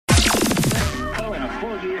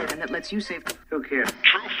and that lets you save... Who cares?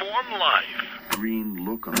 True Form Life. Green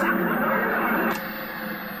look on it.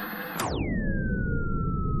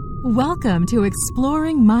 Welcome to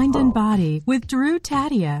Exploring Mind and Body with Drew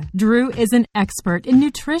Tadia. Drew is an expert in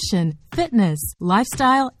nutrition, fitness,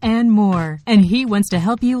 lifestyle, and more. And he wants to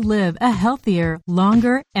help you live a healthier,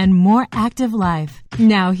 longer, and more active life.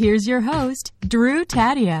 Now here's your host, Drew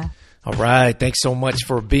Tadia. All right. Thanks so much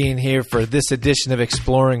for being here for this edition of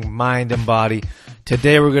Exploring Mind and Body.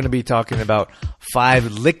 Today we're going to be talking about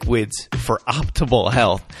 5 liquids for optimal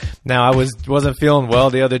health. Now, I wasn't feeling well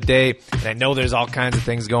the other day, and I know there's all kinds of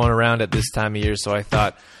things going around at this time of year, so I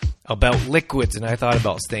thought about liquids, and I thought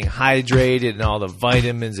about staying hydrated and all the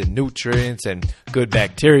vitamins and nutrients and good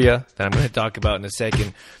bacteria that I'm going to talk about in a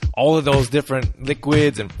second. All of those different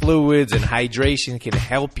liquids and fluids and hydration can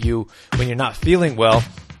help you when you're not feeling well,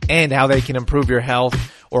 and how they can improve your health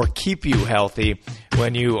or keep you healthy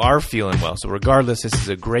when you are feeling well. So regardless, this is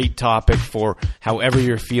a great topic for however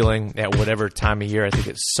you're feeling at whatever time of year. I think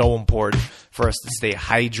it's so important for us to stay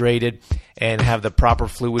hydrated and have the proper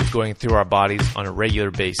fluids going through our bodies on a regular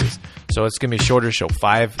basis. So it's going to be a shorter show,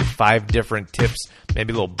 five different tips,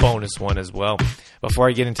 maybe a little bonus one as well. Before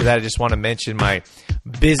I get into that, I just want to mention my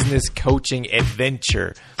business coaching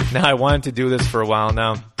adventure. Now, I wanted to do this for a while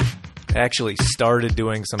now. I actually started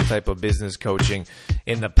doing some type of business coaching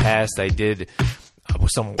in the past. I did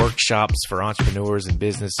some workshops for entrepreneurs and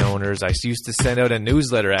business owners. I used to send out a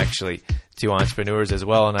newsletter actually to entrepreneurs as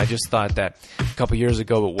well, and I just thought that a couple years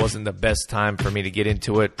ago it wasn't the best time for me to get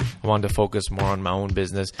into it. I wanted to focus more on my own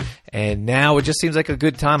business, and now it just seems like a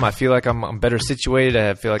good time. I feel like I'm better situated.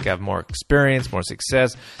 I feel like I have more experience, more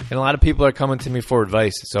success, and a lot of people are coming to me for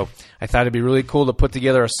advice. So I thought it'd be really cool to put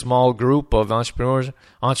together a small group of entrepreneurs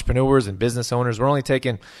and business owners. We're only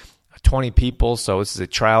taking 20 people, so this is a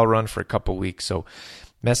trial run for a couple weeks. So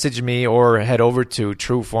message me or head over to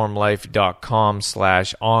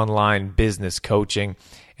trueformlife.com/online business coaching,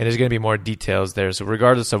 and there's going to be more details there. So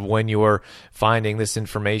regardless of when you are finding this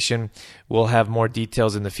information, we'll have more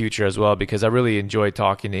details in the future as well, because I really enjoy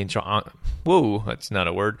talking to that's not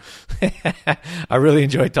a word. I really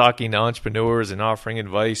enjoy talking to entrepreneurs and offering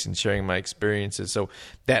advice and sharing my experiences. So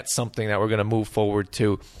that's something that we're going to move forward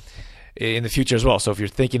to in the future as well. So if you're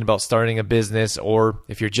thinking about starting a business, or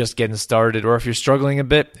if you're just getting started, or if you're struggling a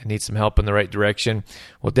bit and need some help in the right direction,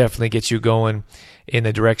 we'll definitely get you going in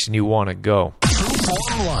the direction you want to go.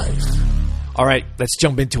 All right, let's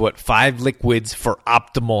jump into it. 5 liquids for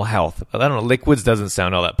optimal health. I don't know, liquids doesn't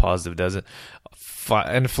sound all that positive, does it?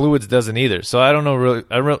 And fluids doesn't either. So I don't know really.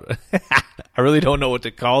 I really don't know what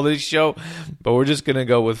to call this show, but we're just going to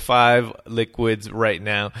go with 5 liquids right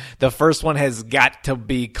now. The first one has got to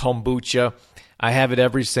be kombucha. I have it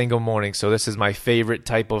every single morning, so this is my favorite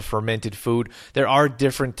type of fermented food. There are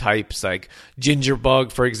different types, like ginger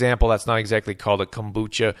bug, for example. That's not exactly called a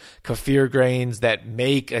kombucha. Kefir grains that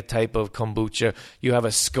make a type of kombucha. You have a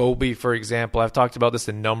SCOBY, for example. I've talked about this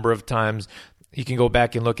a number of times. You can go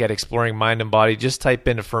back and look at Exploring Mind and Body. Just type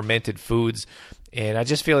in fermented foods. And I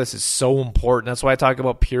just feel this is so important. That's why I talk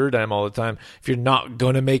about Puridyme all the time. If you're not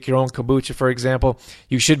going to make your own kombucha, for example,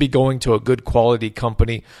 you should be going to a good quality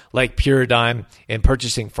company like Puridyme and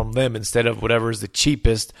purchasing from them instead of whatever is the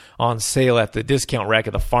cheapest on sale at the discount rack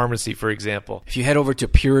at the pharmacy, for example. If you head over to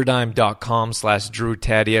puridyme.com/Drew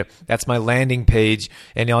Tadia, that's my landing page.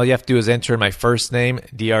 And all you have to do is enter my first name,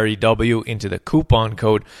 DREW, into the coupon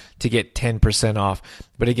code to get 10% off.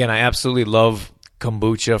 But again, I absolutely love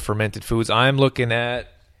kombucha, fermented foods. I'm looking at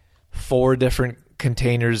 4 different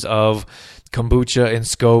containers of kombucha and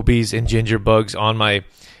SCOBYs and ginger bugs on my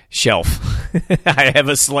shelf. I have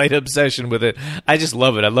a slight obsession with it. I just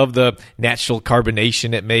love it. I love the natural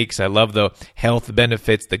carbonation it makes. I love the health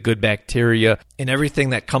benefits, the good bacteria, and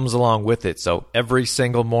everything that comes along with it. So every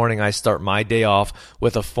single morning I start my day off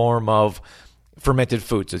with a form of fermented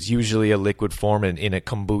foods. It's usually a liquid form in a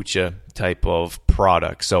kombucha type of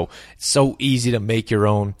product. So it's so easy to make your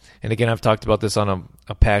own. And again, I've talked about this on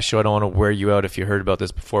a past show. I don't want to wear you out if you heard about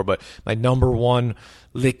this before, but my number 1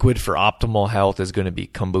 liquid for optimal health is going to be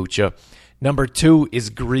kombucha. Number 2 is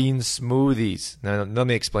green smoothies. Now, let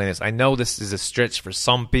me explain this. I know this is a stretch for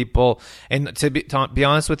some people, and to be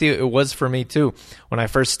honest with you, it was for me too. When I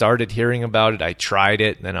first started hearing about it, I tried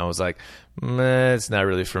it, and then I was like, it's not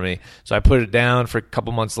really for me. So I put it down. For a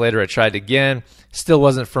couple months later, I tried again. Still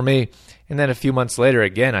wasn't for me. And then a few months later,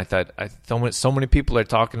 again, I thought so many people are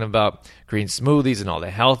talking about green smoothies and all the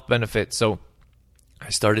health benefits. So I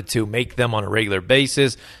started to make them on a regular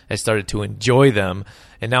basis. I started to enjoy them.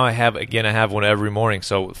 And now I have one every morning.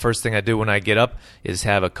 So first thing I do when I get up is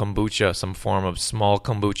have a kombucha, some form of small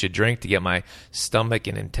kombucha drink to get my stomach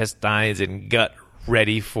and intestines and gut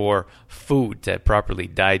ready for food to properly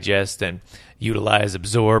digest and utilize,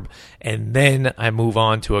 absorb, and then I move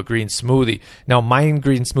on to a green smoothie. Now, my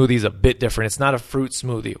green smoothie is a bit different. It's not a fruit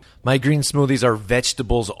smoothie. My green smoothies are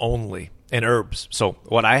vegetables only and herbs. So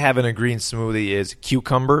what I have in a green smoothie is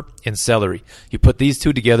cucumber and celery. You put these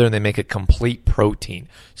two together and they make a complete protein.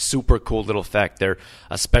 Super cool little fact there,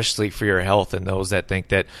 especially for your health and those that think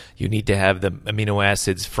that you need to have the amino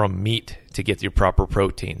acids from meat to get your proper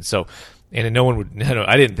protein. So, and no one would,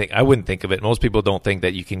 I wouldn't think of it. Most people don't think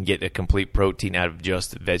that you can get a complete protein out of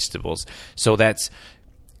just vegetables. So that's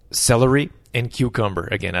celery and cucumber.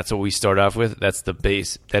 Again, that's what we start off with. That's the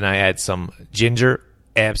base. Then I add some ginger.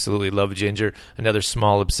 Absolutely love ginger. Another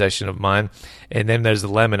small obsession of mine. And then there's the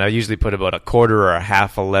lemon. I usually put about a quarter or a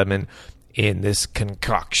half a lemon in this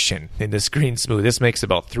concoction, in this green smoothie. This makes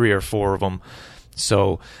about 3 or 4 of them.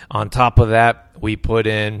 So on top of that, we put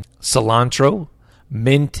in cilantro,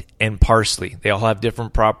 mint, and parsley. They all have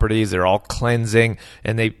different properties. They're all cleansing,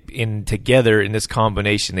 and together in this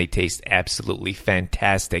combination, they taste absolutely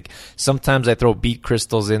fantastic. Sometimes I throw beet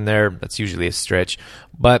crystals in there. That's usually a stretch,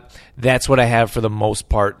 but that's what I have for the most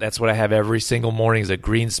part. That's what I have every single morning is a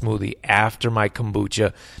green smoothie after my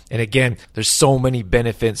kombucha. And again, there's so many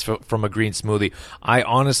benefits from a green smoothie. I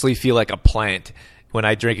honestly feel like a plant when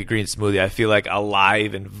I drink a green smoothie. I feel like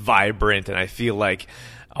alive and vibrant, and I feel like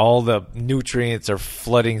all the nutrients are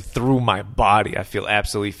flooding through my body. I feel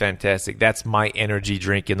absolutely fantastic. That's my energy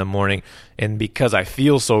drink in the morning. And because I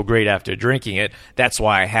feel so great after drinking it, that's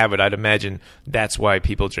why I have it. I'd imagine that's why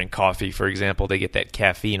people drink coffee, for example. They get that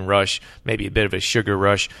caffeine rush, maybe a bit of a sugar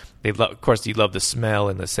rush. Of course, you love the smell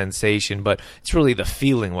and the sensation, but it's really the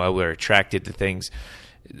feeling why we're attracted to things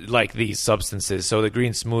like these substances. So the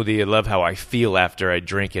green smoothie, I love how I feel after I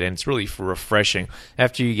drink it, and it's really refreshing.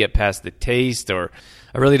 After you get past the taste, or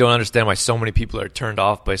I really don't understand why so many people are turned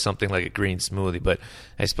off by something like a green smoothie, but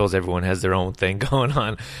I suppose everyone has their own thing going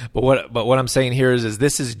on. But what I'm saying here is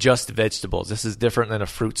this is just vegetables. This is different than a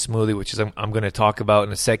fruit smoothie, which is I'm going to talk about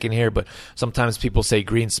in a second here. But sometimes people say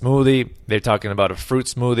green smoothie, they're talking about a fruit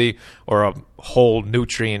smoothie or a whole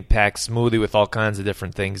nutrient-packed smoothie with all kinds of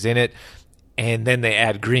different things in it. And then they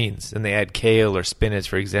add greens, and they add kale or spinach,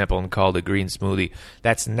 for example, and call it a green smoothie.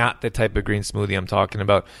 That's not the type of green smoothie I'm talking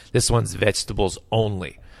about. This one's vegetables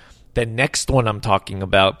only. The next one I'm talking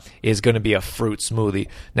about is going to be a fruit smoothie.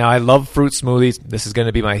 Now, I love fruit smoothies. This is going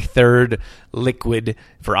to be my third liquid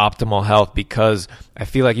for optimal health because I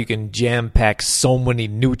feel like you can jam-pack so many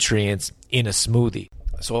nutrients in a smoothie.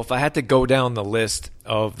 So if I had to go down the list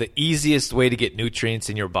of the easiest way to get nutrients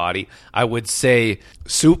in your body, I would say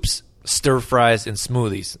soups, stir fries, and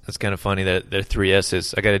smoothies. That's kind of funny that they're 3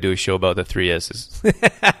 S's. I got to do a show about the 3 S's.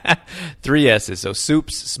 3 S's. So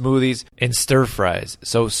soups, smoothies, and stir fries.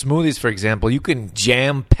 So smoothies, for example, you can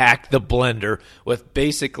jam pack the blender with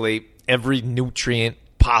basically every nutrient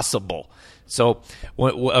possible. So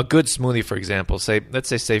a good smoothie, for example, let's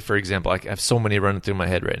say for example, I have so many running through my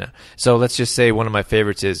head right now. So let's just say one of my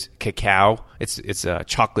favorites is cacao. It's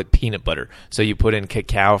chocolate peanut butter. So you put in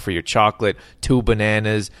cacao for your chocolate, 2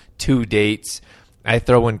 bananas, 2 dates. I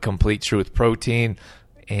throw in Complete Truth protein.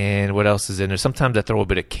 And what else is in there? Sometimes I throw a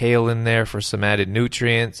bit of kale in there for some added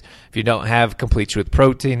nutrients. If you don't have Complete Truth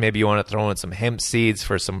protein, maybe you want to throw in some hemp seeds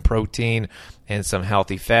for some protein and some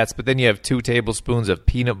healthy fats. But then you have 2 tablespoons of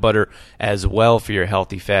peanut butter as well for your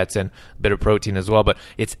healthy fats and a bit of protein as well. But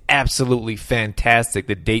it's absolutely fantastic.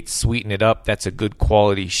 The dates sweeten it up. That's a good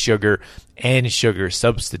quality sugar and sugar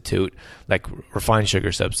substitute, like refined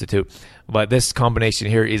sugar substitute. But this combination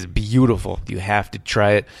here is beautiful. You have to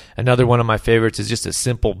try it. Another one of my favorites is just a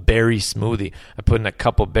simple berry smoothie. I put in a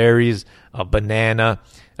couple berries, a banana,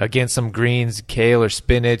 again, some greens, kale or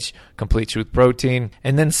spinach, Complete Truth protein.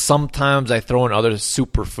 And then sometimes I throw in other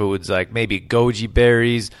superfoods like maybe goji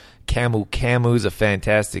berries. Camu is a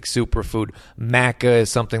fantastic superfood. Maca is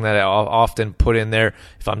something that I often put in there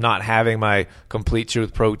if I'm not having my Complete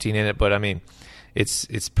Truth protein in it. But I mean,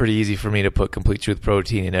 it's pretty easy for me to put Complete Truth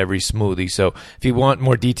protein in every smoothie. So if you want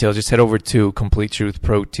more details, just head over to Complete Truth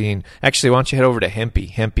protein. Actually, why don't you head over to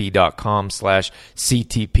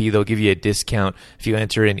hempy.com/CTP. They'll give you a discount if you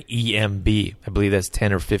enter in EMB. I believe that's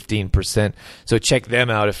 10 or 15%. So check them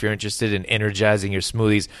out if you're interested in energizing your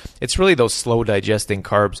smoothies. It's really those slow digesting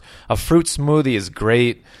carbs. A fruit smoothie is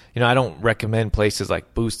great. I don't recommend places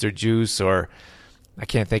like Booster Juice or I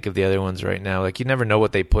can't think of the other ones right now. Like, you never know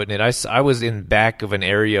what they put in it. I was in back of an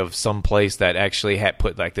area of some place that actually had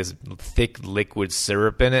put like this thick liquid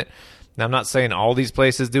syrup in it. Now, I'm not saying all these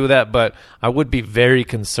places do that, but I would be very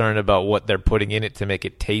concerned about what they're putting in it to make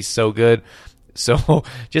it taste so good. So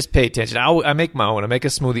just pay attention. I make my own. I make a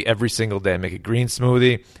smoothie every single day. I make a green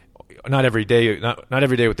smoothie not every day, not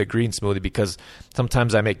every day with the green smoothie, because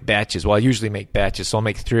sometimes I make batches. Well, I usually make batches, so I'll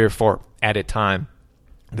make 3 or 4 at a time.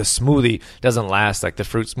 The smoothie doesn't last, like the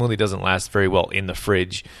fruit smoothie doesn't last very well in the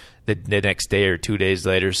fridge the next day or 2 days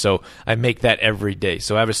later. So I make that every day.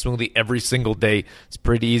 So I have a smoothie every single day. It's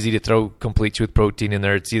pretty easy to throw complete with protein in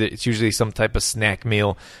there. It's usually some type of snack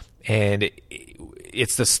meal, and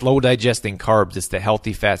it's the slow digesting carbs. It's the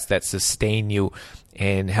healthy fats that sustain you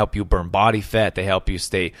and help you burn body fat. They help you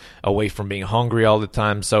stay away from being hungry all the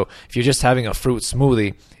time. So if you're just having a fruit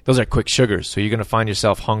smoothie, those are quick sugars. So you're going to find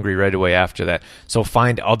yourself hungry right away after that. So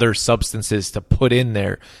find other substances to put in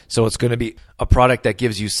there. So it's going to be a product that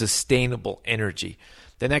gives you sustainable energy.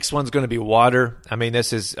 The next one's going to be water. I mean,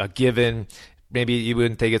 this is a given. Maybe you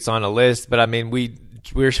wouldn't think it's on a list, but I mean,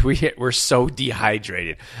 we're so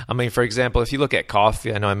dehydrated. I mean, for example, if you look at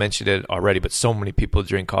coffee, I know I mentioned it already, but so many people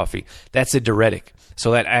drink coffee. That's a diuretic.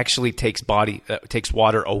 So that actually takes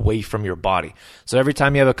water away from your body. So every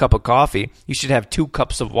time you have a cup of coffee, you should have 2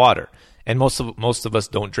 cups of water. And most of us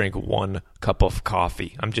don't drink 1 cup of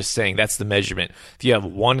coffee. I'm just saying that's the measurement. If you have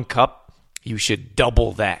 1 cup, you should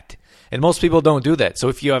double that. And most people don't do that. So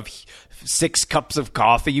if you have 6 cups of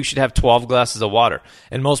coffee, you should have 12 glasses of water.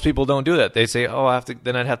 And most people don't do that. They say, oh,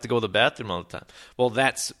 then I'd have to go to the bathroom all the time. Well,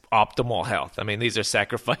 that's optimal health. I mean, these are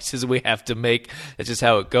sacrifices we have to make. That's just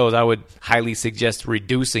how it goes. I would highly suggest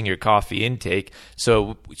reducing your coffee intake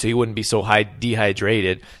so you wouldn't be so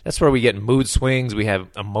dehydrated. That's where we get mood swings. We have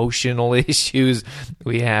emotional issues.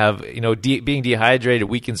 We have, being dehydrated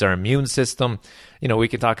weakens our immune system. We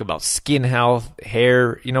can talk about skin health,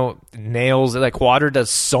 hair, nails. Like, water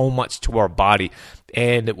does so much to our body,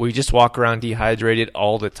 and we just walk around dehydrated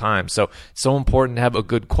all the time. So it's so important to have a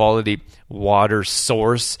good quality water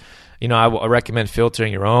source. I recommend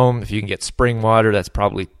filtering your own. If you can get spring water, that's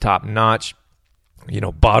probably top notch.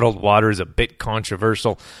 Bottled water is a bit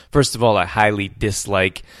controversial. First of all, I highly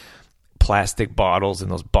dislike plastic bottles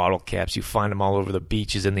and those bottle caps. You find them all over the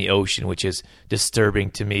beaches and the ocean, which is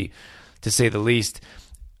disturbing to me, to say the least.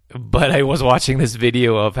 But I was watching this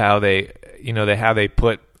video of how they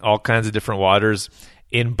put all kinds of different waters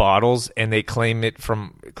in bottles, and they claim it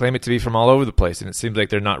to be from all over the place, and it seems like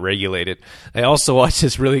they're not regulated. I also watched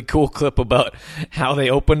this really cool clip about how they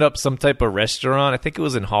opened up some type of restaurant. I think it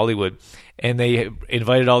was in Hollywood, and they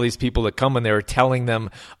invited all these people to come, and they were telling them,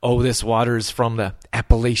 oh, this water is from the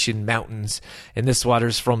Appalachian Mountains, and this water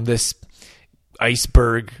is from this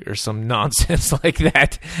iceberg or some nonsense like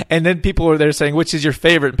that. And then people were there saying, which is your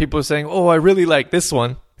favorite? And people were saying, oh, I really like this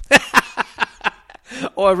one.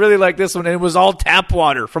 Oh, I really like this one. And it was all tap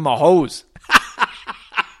water from a hose.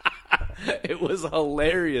 It was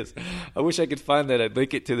hilarious. I wish I could find that. I'd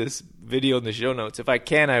link it to this video in the show notes. If I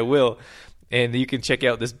can, I will. And you can check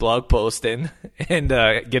out this blog post and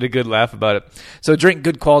get a good laugh about it. So drink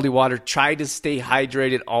good quality water. Try to stay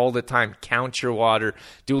hydrated all the time. Count your water.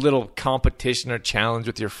 Do a little competition or challenge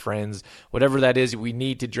with your friends. Whatever that is, we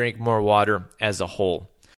need to drink more water as a whole.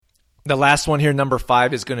 The last one here, number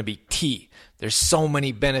 5, is going to be tea. There's so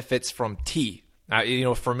many benefits from tea.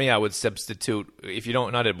 For me, I would substitute, if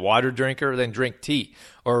you're not a water drinker, then drink tea.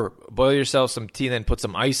 Or boil yourself some tea and then put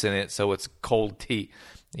some ice in it so it's cold tea.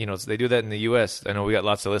 So they do that in the U.S. I know we got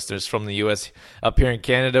lots of listeners from the U.S. Up here in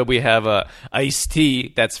Canada, we have iced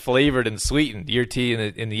tea that's flavored and sweetened. Your tea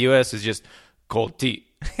in the U.S. is just cold tea.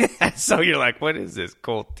 So you're like, what is this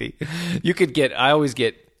cold tea? I always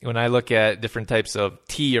get, when I look at different types of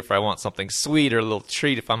tea, if I want something sweet or a little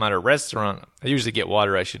treat, if I'm at a restaurant, I usually get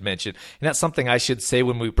water, I should mention. And that's something I should say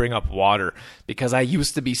when we bring up water, because I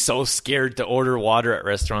used to be so scared to order water at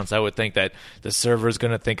restaurants. I would think that the server is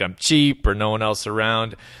going to think I'm cheap or no one else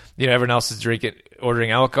around. Everyone else is ordering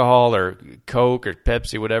alcohol or Coke or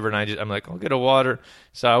Pepsi, whatever. And I'm like, I'll get a water.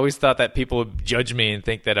 So I always thought that people would judge me and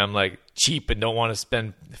think that I'm like cheap and don't want to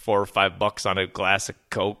spend $4 or $5 on a glass of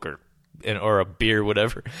Coke or a beer,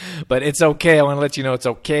 whatever. But it's okay. I want to let you know it's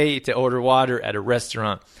okay to order water at a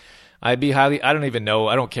restaurant. I don't even know.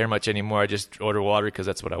 I don't care much anymore. I just order water because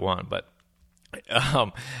that's what I want. But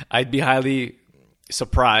I'd be highly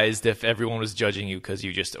surprised if everyone was judging you because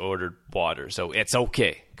you just ordered water. So it's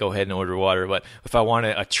okay. Go ahead and order water. But if I want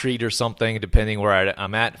a treat or something, depending where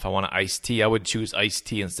I'm at, if I want an iced tea, I would choose iced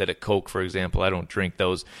tea instead of Coke, for example. I don't drink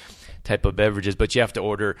those type of beverages. But you have to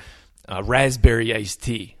order raspberry iced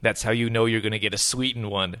tea. That's how you know you're going to get a sweetened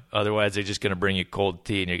one. Otherwise, they're just going to bring you cold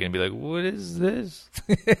tea, and you're going to be like, what is this?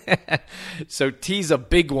 So tea's a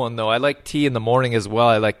big one, though. I like tea in the morning as well.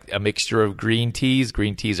 I like a mixture of green teas.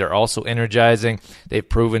 Green teas are also energizing. They've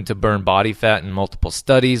proven to burn body fat in multiple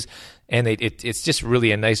studies. and it's just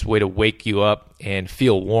really a nice way to wake you up and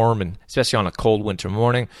feel warm, and especially on a cold winter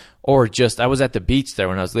morning. Or just, I was at the beach there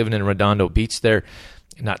when I was living in Redondo Beach there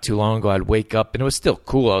not too long ago. I'd wake up and it was still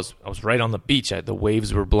cool. I was right on the beach. The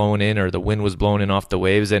waves were blowing in, or the wind was blowing in off the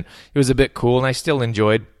waves, and it was a bit cool, and I still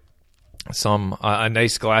enjoyed a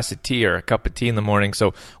nice glass of tea or a cup of tea in the morning.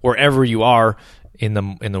 So wherever you are in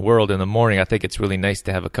the world in the morning, I think it's really nice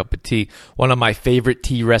to have a cup of tea. One of my favorite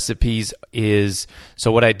tea recipes is,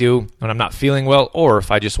 so what I do when I'm not feeling well, or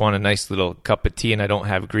if I just want a nice little cup of tea and I don't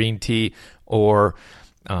have green tea, or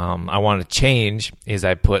I want to change, is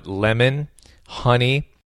I put lemon, honey,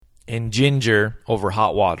 and ginger over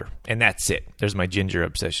hot water, and that's it. There's my ginger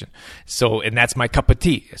obsession. So, and that's my cup of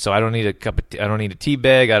tea. So I don't need a cup of tea. I don't need a tea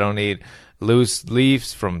bag. I don't need loose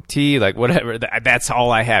leaves from tea, like whatever. That's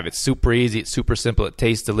all I have. It's super easy. It's super simple. It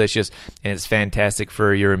tastes delicious, and it's fantastic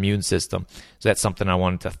for your immune system. So that's something I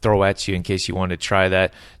wanted to throw at you in case you wanted to try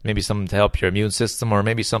that. Maybe something to help your immune system, or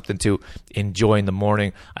maybe something to enjoy in the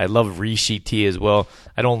morning. I love reishi tea as well.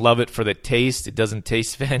 I don't love it for the taste. It doesn't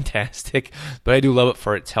taste fantastic, but I do love it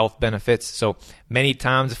for its health benefits. So many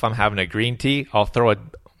times if I'm having a green tea, I'll throw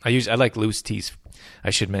I like loose teas, I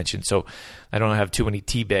should mention. So I don't have too many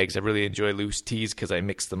tea bags. I really enjoy loose teas because I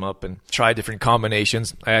mix them up and try different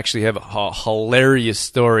combinations. I actually have a hilarious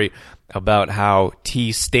story about how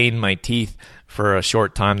tea stained my teeth for a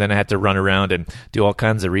short time. Then I had to run around and do all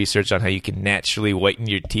kinds of research on how you can naturally whiten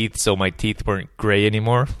your teeth so my teeth weren't gray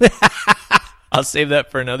anymore. I'll save that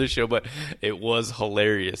for another show, but it was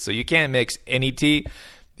hilarious. So you can't mix any tea,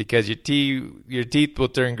 because your teeth will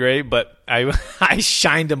turn gray, but I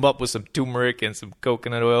shined them up with some turmeric and some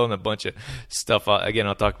coconut oil and a bunch of stuff. Again,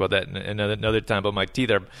 I'll talk about that another time, but my teeth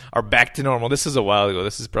are back to normal. This is a while ago.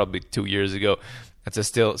 This is probably 2 years ago. That's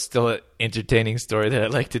still an entertaining story that I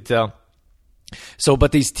like to tell. So,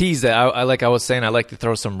 but these teas that I like, I was saying, I like to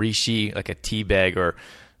throw some reishi, like a tea bag, or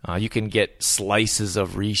you can get slices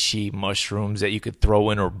of reishi mushrooms that you could throw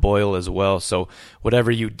in or boil as well. So whatever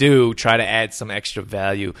you do, try to add some extra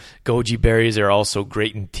value. Goji berries are also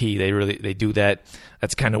great in tea. They do that.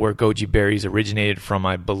 That's kind of where goji berries originated from,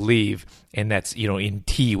 I believe. And that's, in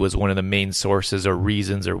tea was one of the main sources or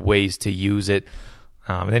reasons or ways to use it.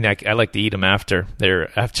 And then I like to eat them after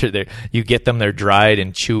you get them. They're dried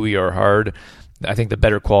and chewy or hard. I think the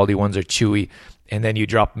better quality ones are chewy. And then you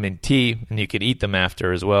drop them in tea, and you can eat them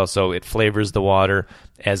after as well. So it flavors the water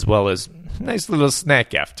as well as a nice little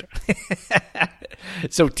snack after.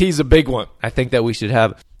 So tea's a big one. I think that we should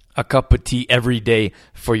have a cup of tea every day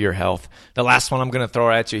for your health. The last one I'm going to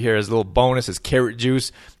throw at you here as a little bonus is carrot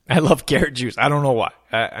juice. I love carrot juice. I don't know why.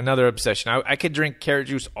 Another obsession. I could drink carrot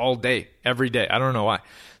juice all day, every day. I don't know why,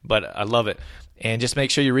 but I love it. And just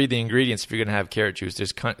make sure you read the ingredients if you're going to have carrot juice.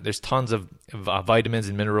 There's tons of vitamins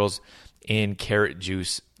and minerals in carrot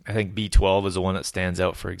juice. I think B12 is the one that stands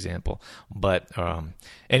out, for example. But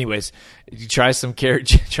anyways, you try some carrot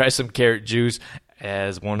juice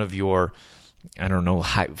as one of your,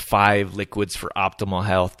 5 liquids for optimal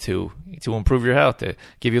health to improve your health, to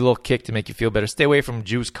give you a little kick, to make you feel better. Stay away from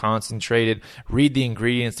juice concentrated. Read the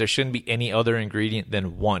ingredients. There shouldn't be any other ingredient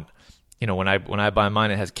than one. When I buy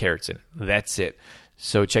mine, it has carrots in it. That's it.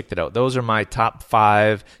 So check that out. Those are my top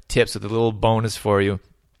 5 tips with a little bonus for you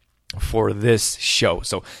for this show.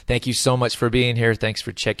 So thank you so much for being here. Thanks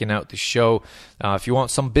for checking out the show. If you want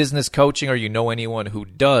some business coaching, or you know anyone who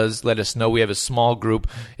does, let us know. We have a small group.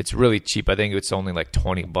 It's really cheap. I think it's only like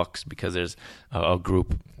 $20 because there's a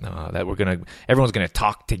group that everyone's going to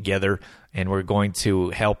talk together, and we're going to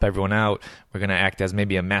help everyone out. We're going to act as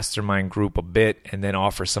maybe a mastermind group a bit, and then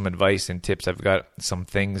offer some advice and tips. I've got some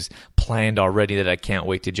things planned already that I can't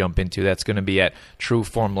wait to jump into. That's going to be at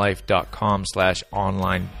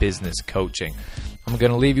trueformlife.com/online business coaching. I'm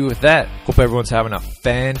going to leave you with that. Hope everyone's having a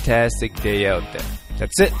fantastic day out there.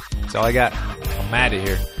 That's it. That's all I got. I'm out of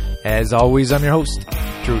here. As always, I'm your host,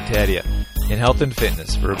 Drew Tadia, in health and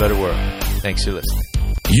fitness for a better world. Thanks for listening.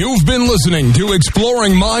 You've been listening to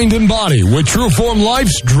Exploring Mind and Body with Trueform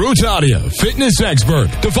Life's Drew Tadia, fitness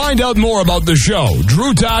expert. To find out more about the show,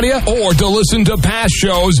 Drew Tadia, or to listen to past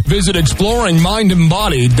shows, visit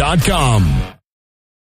exploringmindandbody.com.